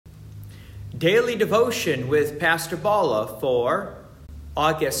Daily Devotion with Pastor Balla for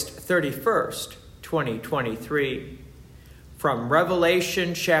August 31st, 2023. From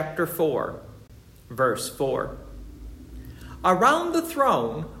Revelation chapter 4, verse 4. Around the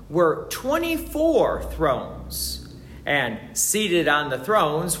throne were 24 thrones, and seated on the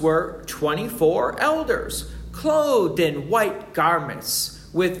thrones were 24 elders, clothed in white garments,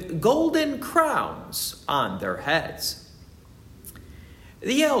 with golden crowns on their heads.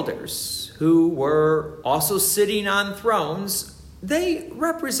 The elders, who were also sitting on thrones, they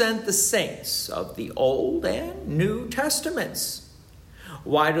represent the saints of the Old and New Testaments.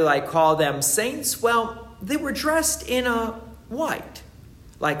 Why do I call them saints? Well, they were dressed in a white,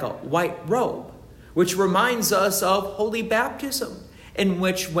 like a white robe, which reminds us of holy baptism, in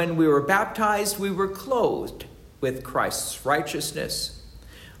which when we were baptized, we were clothed with Christ's righteousness.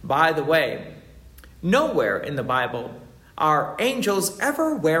 By the way, nowhere in the Bible are angels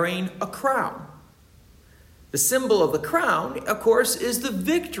ever wearing a crown. The symbol of the crown, of course, is the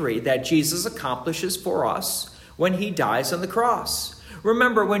victory that Jesus accomplishes for us when he dies on the cross.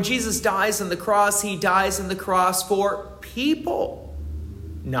 Remember, when Jesus dies on the cross, he dies on the cross for people,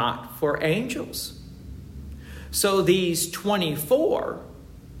 not for angels. So these 24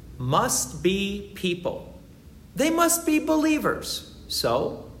 must be people. They must be believers.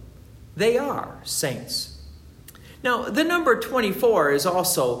 So they are saints. Now, the number 24 is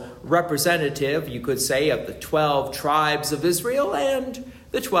also representative, you could say, of the 12 tribes of Israel and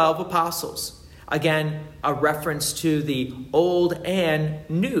the 12 apostles. Again, a reference to the Old and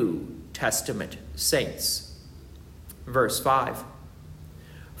New Testament saints. Verse 5.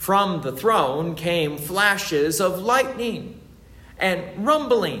 From the throne came flashes of lightning and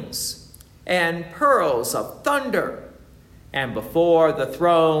rumblings and pearls of thunder. And before the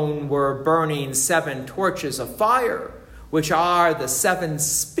throne were burning 7 torches of fire, which are the 7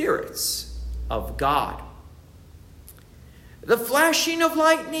 spirits of God. The flashing of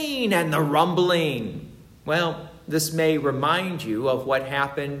lightning and the rumbling. Well, this may remind you of what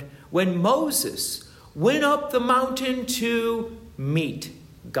happened when Moses went up the mountain to meet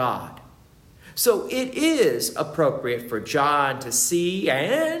God. So it is appropriate for John to see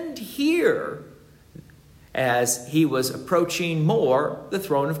and hear as he was approaching more the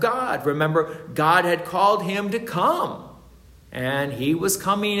throne of God. Remember, God had called him to come, and he was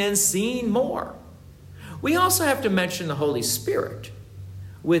coming and seeing more. We also have to mention the Holy Spirit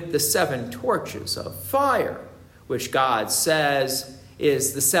with the 7 torches of fire, which God says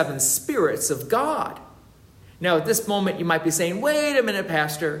is the 7 spirits of God. Now, at this moment, you might be saying, wait a minute,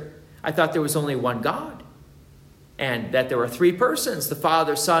 Pastor. I thought there was only one God, and that there were 3 persons, the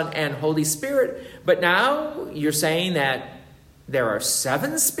Father, Son, and Holy Spirit. But now you're saying that there are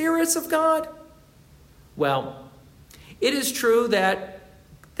 7 spirits of God? Well, it is true that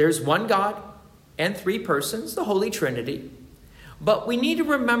there's one God and 3 persons, the Holy Trinity. But we need to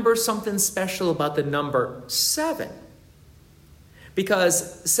remember something special about the number 7.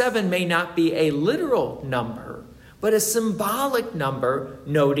 Because 7 may not be a literal number, but a symbolic number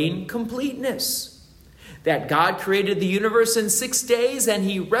noting completeness. That God created the universe in 6 days and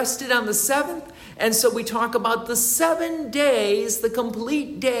he rested on the 7th. And so we talk about the 7 days, the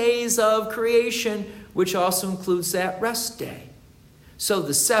complete days of creation, which also includes that rest day. So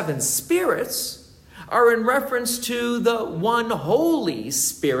the 7 spirits are in reference to the one Holy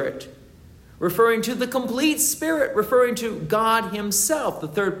Spirit, referring to the complete Spirit, referring to God himself, the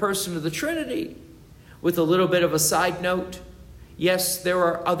 3rd person of the Trinity. With a little bit of a side note, yes, there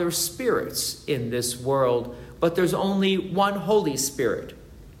are other spirits in this world, but there's only one Holy Spirit,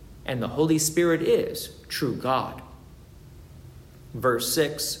 and the Holy Spirit is true God. Verse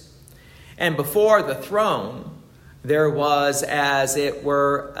 6, and before the throne there was, as it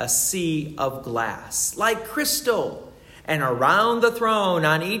were, a sea of glass, like crystal, and around the throne,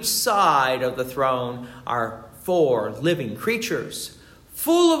 on each side of the throne, are 4 living creatures,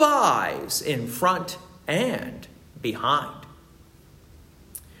 full of eyes in front and behind.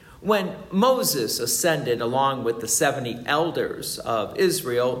 When Moses ascended along with the 70 elders of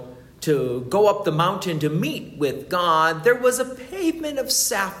Israel to go up the mountain to meet with God, there was a pavement of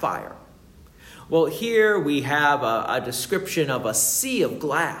sapphire. Well, here we have a description of a sea of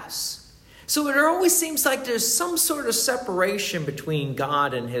glass. So it always seems like there's some sort of separation between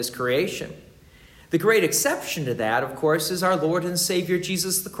God and his creation. The great exception to that, of course, is our Lord and Savior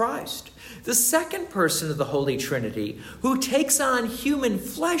Jesus the Christ, the 2nd person of the Holy Trinity, who takes on human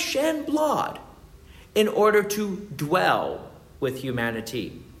flesh and blood in order to dwell with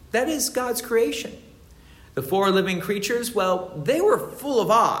humanity. That is God's creation. The 4 living creatures, well, they were full of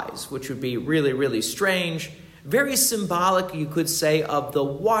eyes, which would be really, really strange Very symbolic, you could say, of the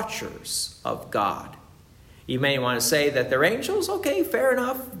watchers of God. You may want to say that they're angels. Okay, fair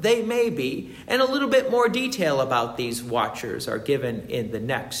enough. They may be. And a little bit more detail about these watchers are given in the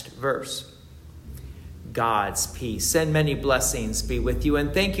next verse. God's peace and many blessings be with you.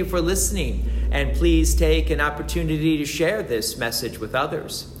 And thank you for listening. And please take an opportunity to share this message with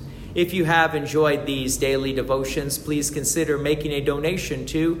others. If you have enjoyed these daily devotions, please consider making a donation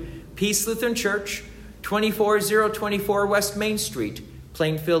to Peace Lutheran Church, 24024 West Main Street,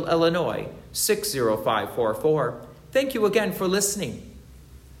 Plainfield, Illinois, 60544. Thank you again for listening.